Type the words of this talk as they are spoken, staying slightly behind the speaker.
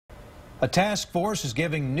A task force is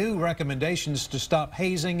giving new recommendations to stop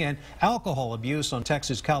hazing and alcohol abuse on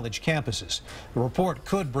Texas college campuses. The report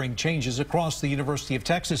could bring changes across the University of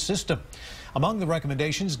Texas system. Among the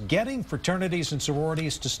recommendations, getting fraternities and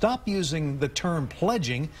sororities to stop using the term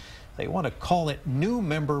pledging. They want to call it new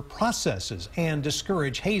member processes and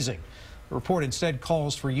discourage hazing. The report instead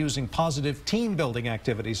calls for using positive team building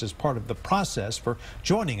activities as part of the process for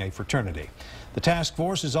joining a fraternity. The task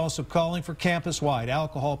force is also calling for campus-wide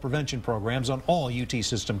alcohol prevention programs on all UT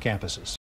system campuses.